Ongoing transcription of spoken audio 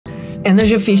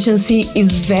Energy efficiency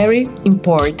is very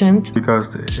important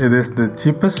because it is the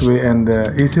cheapest way and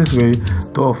the easiest way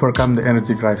to overcome the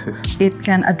energy crisis. It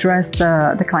can address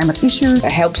the climate issues.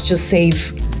 It helps to save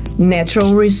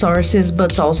natural resources,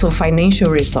 but also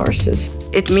financial resources.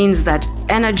 It means that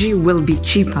energy will be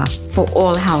cheaper for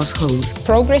all households.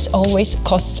 Progress always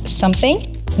costs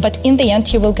something, but in the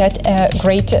end you will get a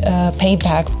great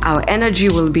payback. Our energy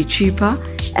will be cheaper,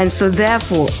 and so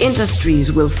therefore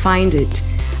industries will find it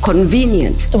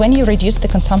convenient. When you reduce the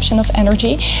consumption of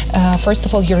energy, first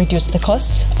of all, you reduce the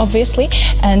costs, obviously,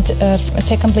 and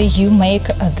secondly, you make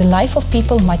the life of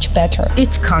people much better.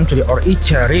 Each country or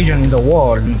each region in the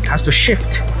world has to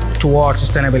shift towards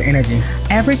sustainable energy.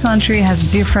 Every country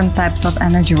has different types of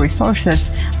energy resources,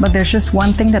 but there's just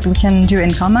one thing that we can do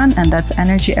in common, and that's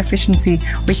energy efficiency.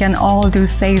 We can all do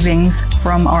savings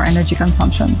from our energy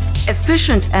consumption.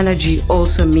 Efficient energy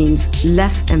also means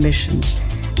less emissions.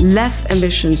 Less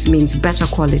emissions means better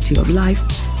quality of life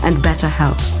and better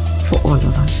health for all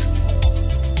of us.